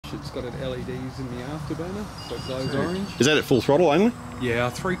It's got an LEDs in the afterburner, so it glows orange. Is that at full throttle only? Yeah,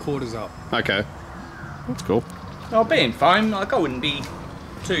 3/4 up. Okay. That's cool. Oh, being foam, like I wouldn't be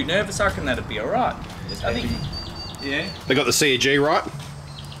too nervous. I reckon that'd be alright. I think, yeah. They got the CG right?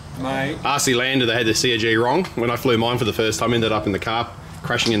 Mate. RC Lander, they had the CG wrong. When I flew mine for the first time, ended up in the car,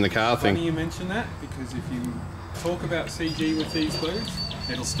 crashing in the car thing. Funny you mention that, because if you talk about CG with these birds,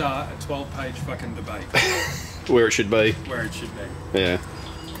 it'll start a 12-page fucking debate. Where it should be. Where it should be. Yeah.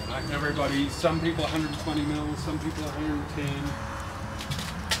 Like everybody, some people 120 mils, some people 110.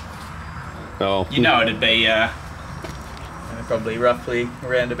 Oh. You know it'd be probably roughly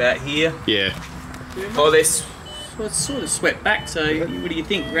around about here. Yeah. Oh, this well, it's sort of swept back, so what do you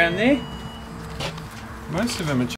think, around there? Most of them are